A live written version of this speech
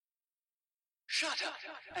Shut up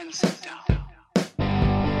and sit down.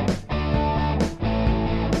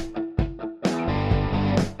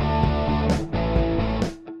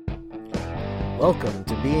 Welcome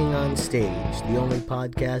to Being on Stage, the only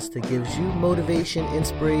podcast that gives you motivation,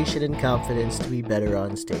 inspiration, and confidence to be better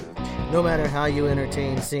on stage. No matter how you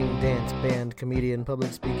entertain, sing, dance, band, comedian,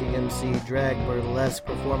 public speaking, MC, drag, burlesque,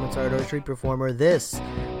 performance art, or street performer, this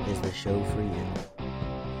is the show for you.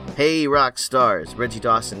 Hey rock stars, Reggie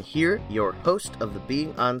Dawson here, your host of the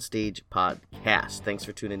Being on Stage podcast. Thanks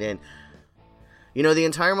for tuning in. You know, the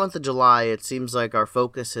entire month of July, it seems like our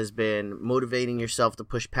focus has been motivating yourself to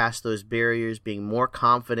push past those barriers, being more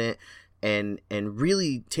confident, and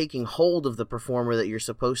really taking hold of the performer that you're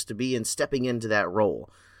supposed to be and stepping into that role.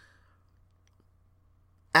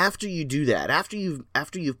 After you do that, after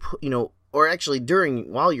you've put, or actually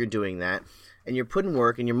while you're doing that, and you're putting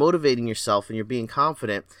work and you're motivating yourself and you're being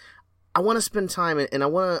confident, I want to spend time and I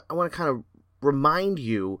want to kind of remind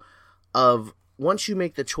you of, once you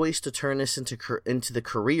make the choice to turn this into the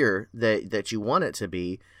career that you want it to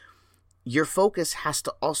be, your focus has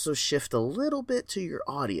to also shift a little bit to your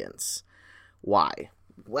audience. Why?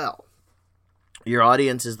 Well, your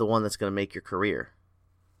audience is the one that's going to make your career.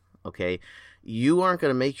 Okay? You aren't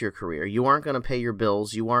going to make your career. You aren't going to pay your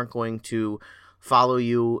bills. You aren't going to follow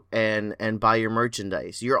you and buy your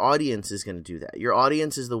merchandise. Your audience is going to do that. Your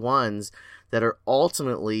audience is the ones that are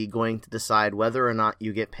ultimately going to decide whether or not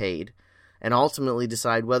you get paid, and ultimately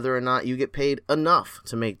decide whether or not you get paid enough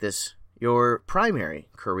to make this your primary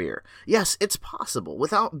career. Yes, it's possible.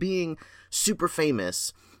 Without being super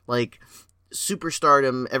famous, like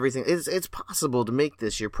superstardom, everything, it's possible to make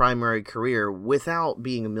this your primary career without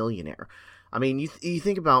being a millionaire. I mean, you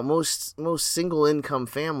think about most single income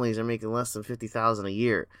families are making less than $50,000 a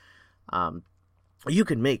year. You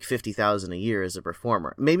could make $50,000 a year as a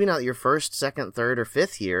performer. Maybe not your first, second, third, or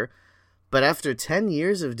fifth year, but after 10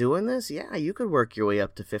 years of doing this, yeah, you could work your way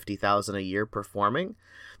up to $50,000 a year performing.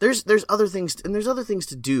 There's other things, and there's other things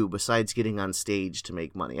to do besides getting on stage to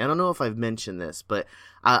make money. I don't know if I've mentioned this, but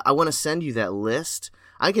I want to send you that list.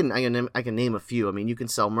 I can name a few. I mean, you can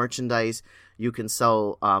sell merchandise, you can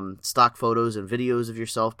sell stock photos and videos of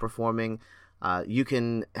yourself performing. You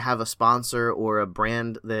can have a sponsor or a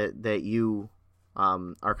brand that you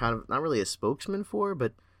are kind of not really a spokesman for,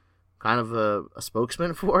 but kind of a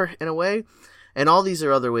spokesman for, in a way. And all these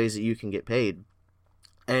are other ways that you can get paid.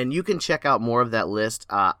 And you can check out more of that list.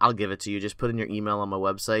 I'll give it to you. Just put in your email on my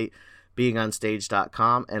website,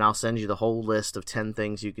 beingonstage.com, and I'll send you the whole list of 10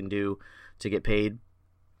 things you can do to get paid.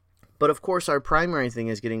 But of course, our primary thing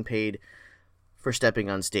is getting paid for stepping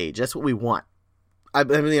on stage. That's what we want. I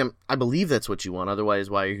believe that's what you want. Otherwise,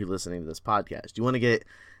 why are you listening to this podcast? You want to get...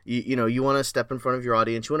 You want to step in front of your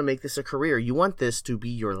audience. You want to make this a career. You want this to be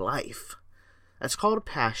your life. That's called a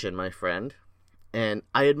passion, my friend. And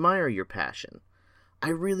I admire your passion. I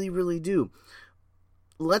really, really do.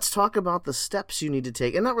 Let's talk about the steps you need to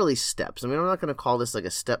take. And not really steps. I mean, I'm not going to call this like a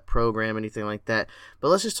step program, anything like that. But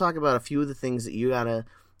let's just talk about a few of the things that you got to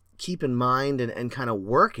keep in mind and kind of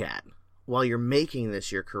work at while you're making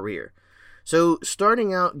this your career. So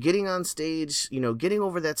starting out, getting on stage, getting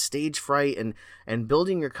over that stage fright and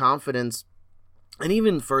building your confidence, and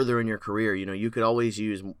even further in your career, you could always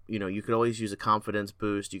use a confidence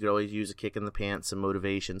boost. You could always use a kick in the pants and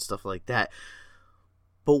motivation, stuff like that.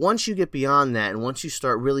 But once you get beyond that, and once you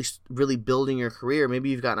start really, really building your career, maybe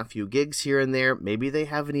you've gotten a few gigs here and there. Maybe they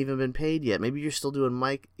haven't even been paid yet. Maybe you're still doing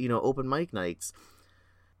open mic nights.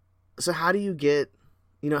 So how do you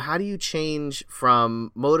change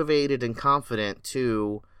from motivated and confident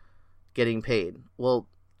to getting paid? Well,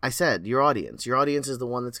 I said, your audience. Your audience is the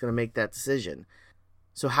one that's going to make that decision.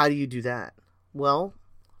 So how do you do that? Well,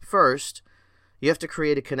 first, you have to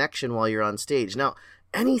create a connection while you're on stage. Now,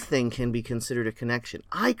 anything can be considered a connection.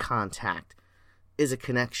 Eye contact is a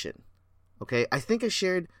connection. Okay? I think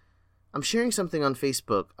I'm sharing something on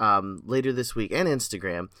Facebook later this week and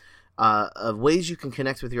Instagram of ways you can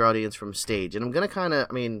connect with your audience from stage. And I'm going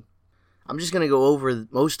to I'm just going to go over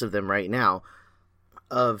most of them right now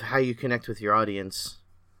of how you connect with your audience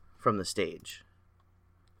from the stage.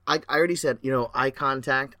 I already said, eye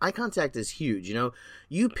contact. Eye contact is huge.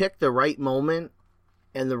 You pick the right moment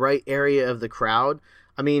and the right area of the crowd.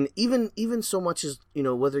 I mean, even so much as,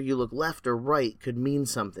 whether you look left or right could mean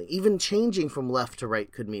something. Even changing from left to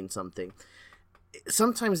right could mean something.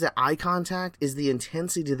 Sometimes that eye contact is the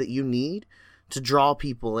intensity that you need to draw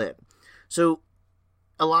people in. So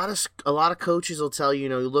a lot of coaches will tell you,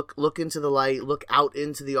 look into the light, look out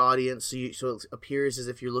into the audience, so it appears as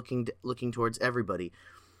if you're looking towards everybody.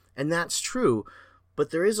 And that's true,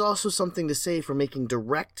 but there is also something to say for making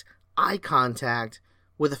direct eye contact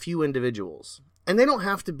with a few individuals. And they don't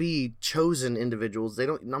have to be chosen individuals.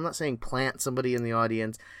 I'm not saying plant somebody in the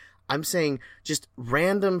audience. I'm saying just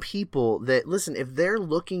random people that, listen, if they're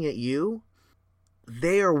looking at you,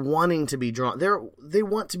 they are wanting to be drawn. They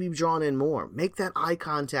want to be drawn in more. Make that eye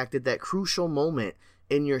contact at that crucial moment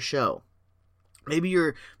in your show. Maybe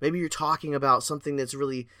you're talking about something that's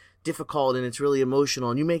really difficult and it's really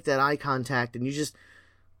emotional, and you make that eye contact and you just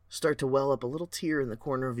start to well up a little tear in the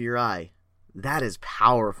corner of your eye. That is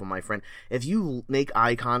powerful, my friend. If you make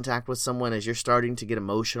eye contact with someone as you're starting to get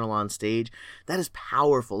emotional on stage, that is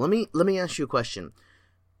powerful. Let me ask you a question.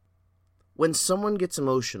 When someone gets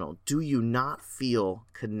emotional, do you not feel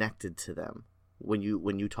connected to them when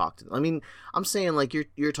you talk to them? I mean, I'm saying like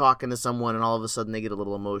you're talking to someone and all of a sudden they get a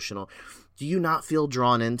little emotional. Do you not feel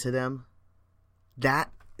drawn into them?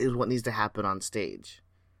 That is what needs to happen on stage.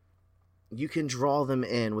 You can draw them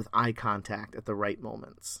in with eye contact at the right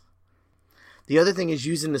moments. The other thing is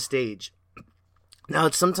using the stage. Now,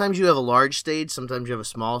 sometimes you have a large stage, sometimes you have a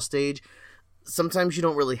small stage. Sometimes you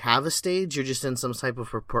don't really have a stage, you're just in some type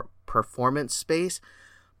of performance space.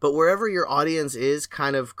 But wherever your audience is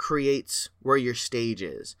kind of creates where your stage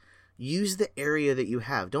is. Use the area that you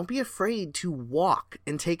have. Don't be afraid to walk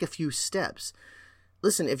and take a few steps.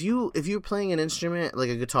 Listen, if you're playing an instrument like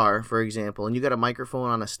a guitar, for example, and you got a microphone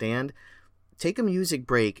on a stand, take a music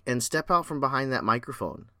break and step out from behind that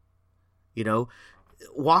microphone. You know,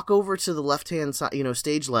 walk over to the left-hand side,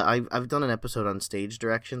 stage left. I've done an episode on stage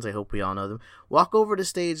directions. I hope we all know them. Walk over to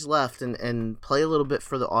stage left and play a little bit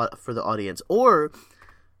for the audience. Or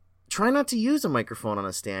try not to use a microphone on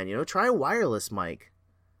a stand. Try a wireless mic.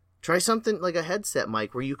 Try something like a headset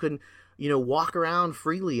mic where you can, walk around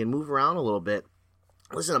freely and move around a little bit.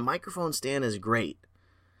 Listen, a microphone stand is great.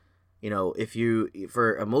 If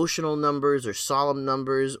for emotional numbers or solemn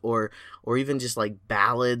numbers or even just like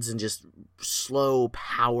ballads and just slow,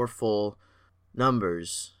 powerful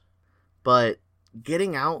numbers. But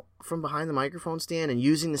getting out from behind the microphone stand and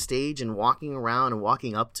using the stage and walking around and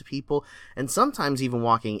walking up to people and sometimes even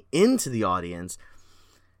walking into the audience,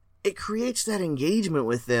 it creates that engagement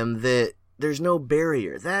with them that there's no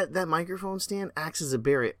barrier. That microphone stand acts as a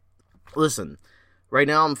barrier. Listen, right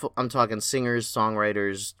now I'm talking singers,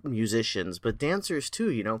 songwriters, musicians, but dancers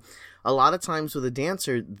too, A lot of times with a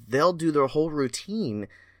dancer, they'll do their whole routine,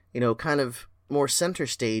 kind of more center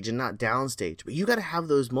stage and not downstage. But you got to have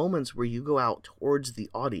those moments where you go out towards the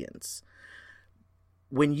audience.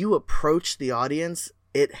 When you approach the audience,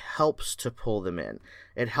 it helps to pull them in.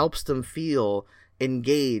 It helps them feel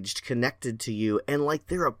engaged, connected to you, and like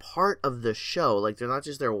they're a part of the show. Like they're not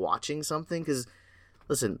just there watching something. Because,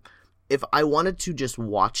 listen, if I wanted to just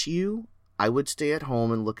watch you, I would stay at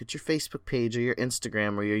home and look at your Facebook page or your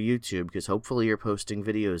Instagram or your YouTube, because hopefully you're posting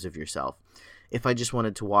videos of yourself. If I just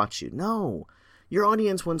wanted to watch you. No, your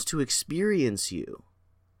audience wants to experience you.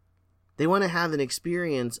 They want to have an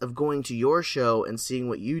experience of going to your show and seeing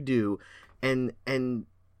what you do and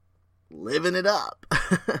living it up.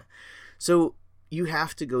 So you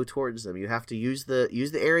have to go towards them. You have to use the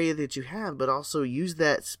area that you have, but also use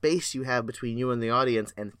that space you have between you and the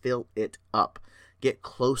audience and fill it up. Get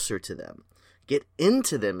closer to them. Get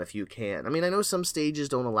into them if you can. I mean, I know some stages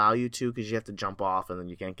don't allow you to because you have to jump off and then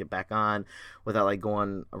you can't get back on without like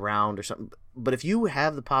going around or something. But if you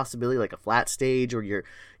have the possibility, like a flat stage, or you're,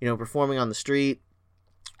 performing on the street,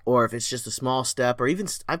 or if it's just a small step, or even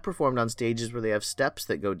I've performed on stages where they have steps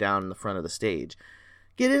that go down in the front of the stage.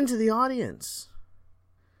 Get into the audience.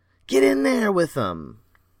 Get in there with them.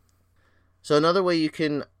 So another way you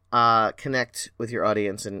can connect with your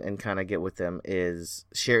audience and kind of get with them is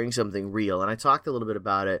sharing something real. And I talked a little bit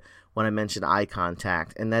about it when I mentioned eye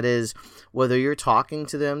contact. And that is whether you're talking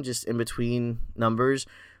to them just in between numbers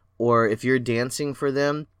or if you're dancing for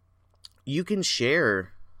them, you can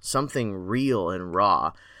share something real and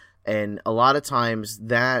raw. And a lot of times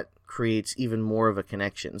that creates even more of a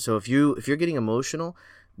connection. So if you're getting emotional,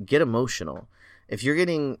 get emotional. If you're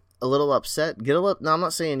getting a little upset, get a little. Now, I'm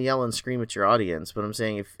not saying yell and scream at your audience, but I'm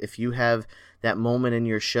saying if you have that moment in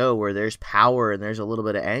your show where there's power and there's a little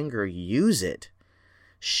bit of anger, use it.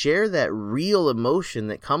 Share that real emotion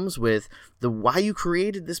that comes with the why you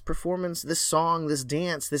created this performance, this song, this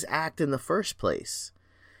dance, this act in the first place.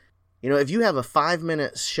 If you have a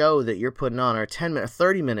 5-minute show that you're putting on, or a 10-minute,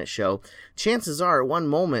 30-minute show, chances are at one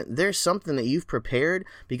moment there's something that you've prepared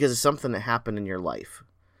because of something that happened in your life.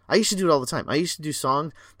 I used to do it all the time. I used to do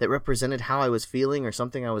songs that represented how I was feeling or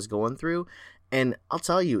something I was going through. And I'll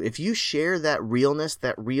tell you, if you share that realness,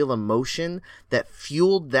 that real emotion that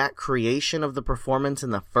fueled that creation of the performance in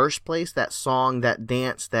the first place, that song, that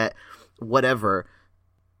dance, that whatever,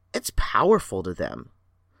 it's powerful to them.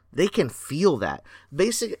 they can feel that.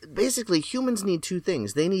 Basically, humans need two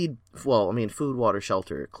things. They need, food, water,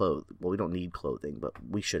 shelter, clothes. Well, we don't need clothing, but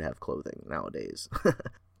we should have clothing nowadays.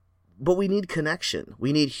 But we need connection.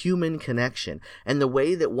 We need human connection. And the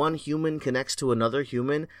way that one human connects to another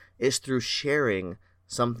human is through sharing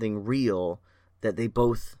something real that they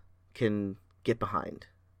both can get behind.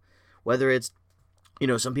 Whether it's,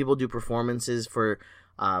 some people do performances for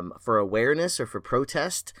awareness or for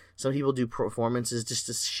protest. Some people do performances just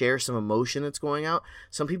to share some emotion that's going out.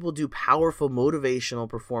 Some people do powerful motivational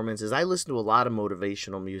performances. I listen to a lot of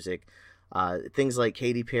motivational music. Things like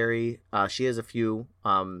Katy Perry. She has a few.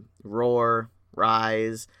 Roar,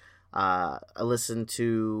 Rise. I listen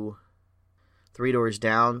to Three Doors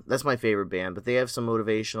Down. That's my favorite band, but they have some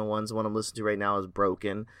motivational ones. The one I'm listening to right now is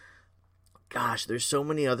Broken. Gosh, there's so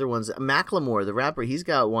many other ones. Macklemore, the rapper, he's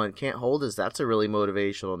got one, Can't Hold Us. That's a really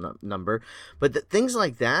motivational number. But things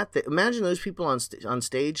like that, imagine those people on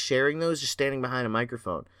stage sharing those, just standing behind a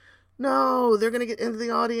microphone. No, they're gonna get into the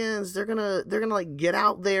audience. They're gonna like get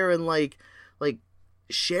out there and like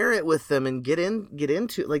share it with them and get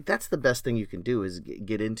into, like, that's the best thing you can do is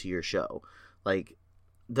get into your show. Like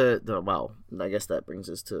I guess that brings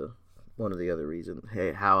us to one of the other reasons.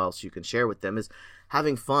 Hey, how else you can share with them is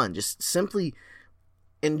having fun, just simply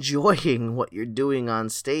enjoying what you're doing on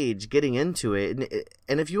stage, getting into it.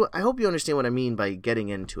 And I hope you understand what I mean by getting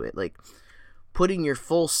into it, like putting your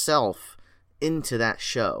full self into that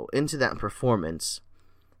show, into that performance,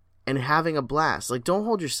 and having a blast. Like, don't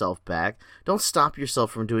hold yourself back. Don't stop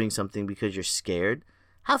yourself from doing something because you're scared.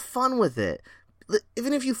 Have fun with it.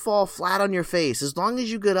 Even if you fall flat on your face, as long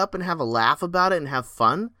as you get up and have a laugh about it and have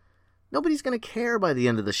fun, nobody's going to care by the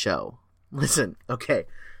end of the show. Listen, okay.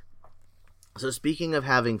 So speaking of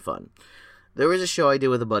having fun, there was a show I did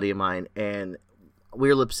with a buddy of mine, and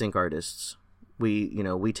we're lip sync artists.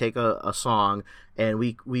 We take a song and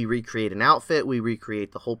we recreate an outfit, we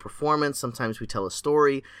recreate the whole performance. Sometimes we tell a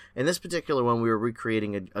story. In this particular one, we were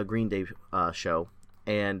recreating a Green Day show,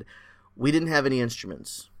 and we didn't have any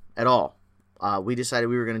instruments at all. We decided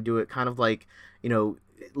we were going to do it kind of like,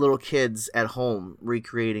 little kids at home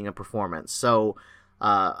recreating a performance. So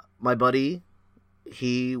my buddy,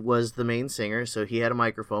 he was the main singer, so he had a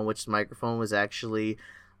microphone, which the microphone was actually,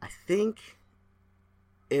 I think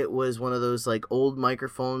it was one of those like old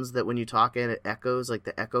microphones that when you talk in it echoes, like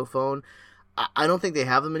the Echo phone. I don't think they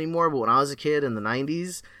have them anymore, but when I was a kid in the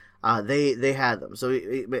 90s, they had them. So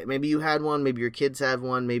maybe you had one, maybe your kids had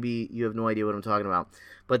one, maybe you have no idea what I'm talking about.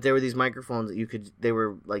 But there were these microphones that they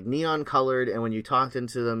were like neon colored, and when you talked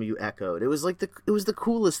into them, you echoed. It was like it was the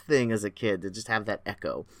coolest thing as a kid to just have that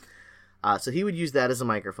echo. So he would use that as a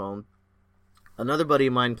microphone. Another buddy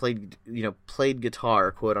of mine played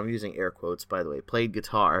guitar, quote, I'm using air quotes, by the way, played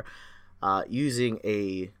guitar, using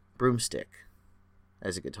a broomstick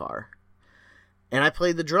as a guitar. And I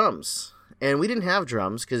played the drums. And we didn't have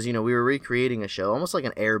drums because, we were recreating a show, almost like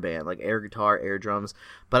an air band, like air guitar, air drums.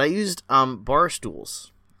 But I used bar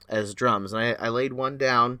stools as drums. And I laid one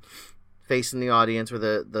down facing the audience,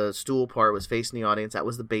 where the stool part was facing the audience. That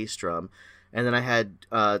was the bass drum. And then I had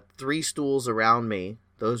 3 stools around me.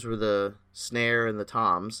 Those were the snare and the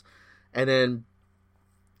toms. And then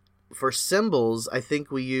for cymbals, I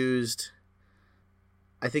think we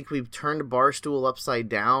turned a bar stool upside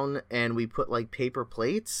down and we put like paper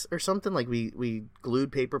plates or something. Like we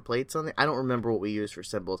glued paper plates on it. I don't remember what we used for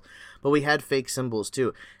cymbals, but we had fake cymbals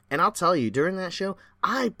too. And I'll tell you, during that show,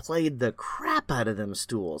 I played the crap out of them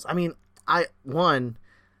stools. I mean, I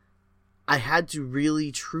had to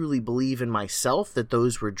really truly believe in myself that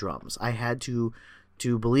those were drums. I had to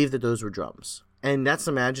believe that those were drums. And that's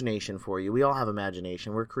imagination for you. We all have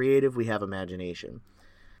imagination. We're creative. We have imagination.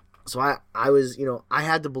 So I was, I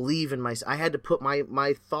had to believe in I had to put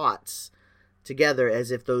my thoughts together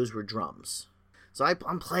as if those were drums. So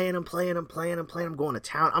I'm playing, I'm going to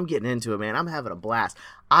town. I'm getting into it, man. I'm having a blast.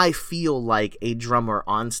 I feel like a drummer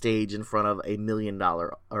on stage in front of $1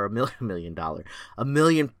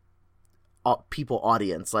 million people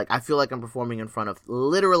audience. Like, I feel like I'm performing in front of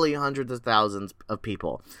literally hundreds of thousands of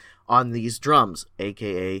people on these drums,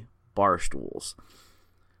 aka bar stools.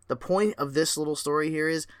 The point of this little story here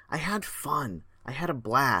is I had fun. I had a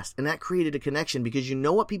blast, and that created a connection, because you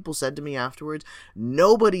know what people said to me afterwards?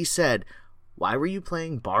 Nobody said, "Why were you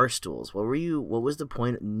playing bar stools? What was the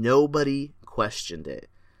point?" Nobody questioned it.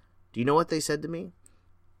 Do you know what they said to me?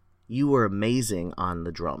 "You were amazing on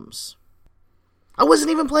the drums." I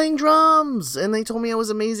wasn't even playing drums, and they told me I was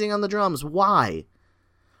amazing on the drums. Why?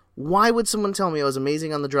 Why would someone tell me I was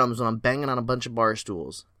amazing on the drums when I'm banging on a bunch of bar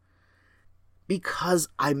stools? Because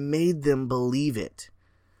I made them believe it.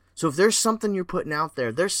 So if there's something you're putting out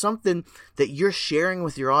there, there's something that you're sharing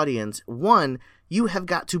with your audience, one, you have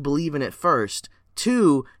got to believe in it first.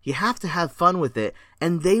 Two, you have to have fun with it,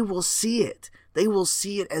 and they will see it. They will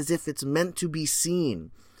see it as if it's meant to be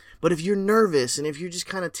seen. But if you're nervous and if you're just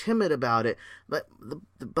kind of timid about it, but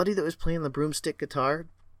the buddy that was playing the broomstick guitar,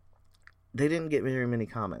 they didn't get very many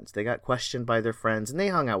comments. They got questioned by their friends, and they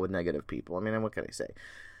hung out with negative people. I mean, what can I say?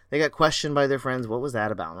 They got questioned by their friends. What was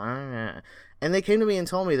that about? And they came to me and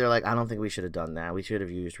told me, they're like, I don't think we should have done that. We should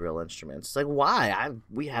have used real instruments. It's like, why?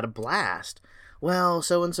 We had a blast. Well,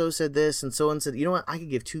 so-and-so said this, and so-and-so said, you know what? I could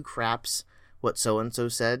give two craps what so-and-so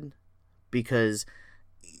said, because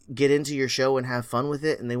get into your show and have fun with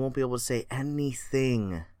it, and they won't be able to say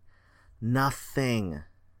anything. Nothing.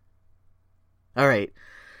 All right.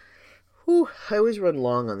 Whew, I always run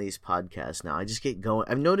long on these podcasts now. I just get going.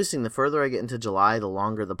 I'm noticing the further I get into July, the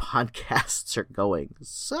longer the podcasts are going.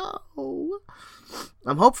 So,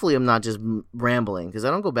 hopefully I'm not just rambling, because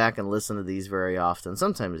I don't go back and listen to these very often.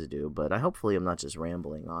 Sometimes I do, but hopefully I'm not just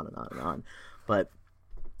rambling on and on and on. But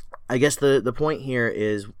I guess the point here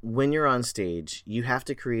is, when you're on stage, you have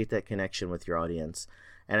to create that connection with your audience.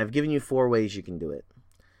 And I've given you 4 ways you can do it.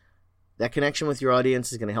 That connection with your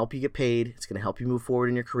audience is going to help you get paid. It's going to help you move forward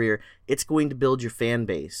in your career. It's going to build your fan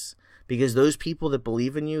base, because those people that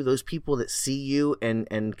believe in you, those people that see you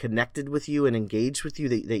and connected with you and engaged with you,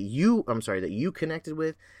 that you connected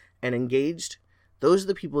with and engaged, those are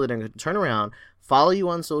the people that are going to turn around, follow you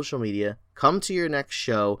on social media, come to your next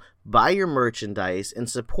show, buy your merchandise,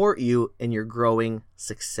 and support you in your growing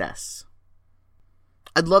success.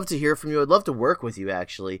 I'd love to hear from you. I'd love to work with you,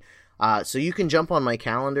 actually. So you can jump on my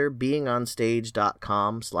calendar,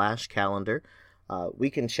 beingonstage.com/calendar. We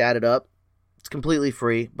can chat it up. It's completely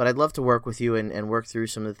free, but I'd love to work with you and work through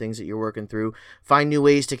some of the things that you're working through. Find new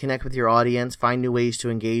ways to connect with your audience. Find new ways to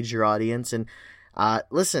engage your audience. And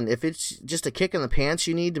listen, if it's just a kick in the pants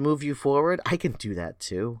you need to move you forward, I can do that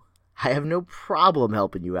too. I have no problem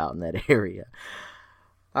helping you out in that area.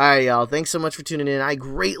 All right, y'all. Thanks so much for tuning in. I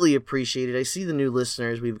greatly appreciate it. I see the new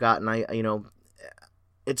listeners we've gotten.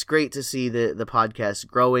 It's great to see the podcast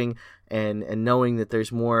growing and knowing that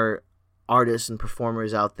there's more artists and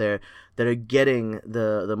performers out there that are getting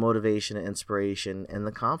the motivation and inspiration and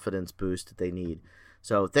the confidence boost that they need.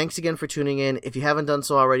 So thanks again for tuning in. If you haven't done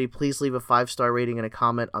so already, please leave a 5-star rating and a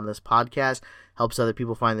comment on this podcast. Helps other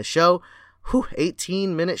people find the show.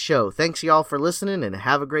 18-minute show. Thanks y'all for listening, and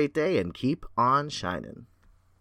have a great day, and keep on shining.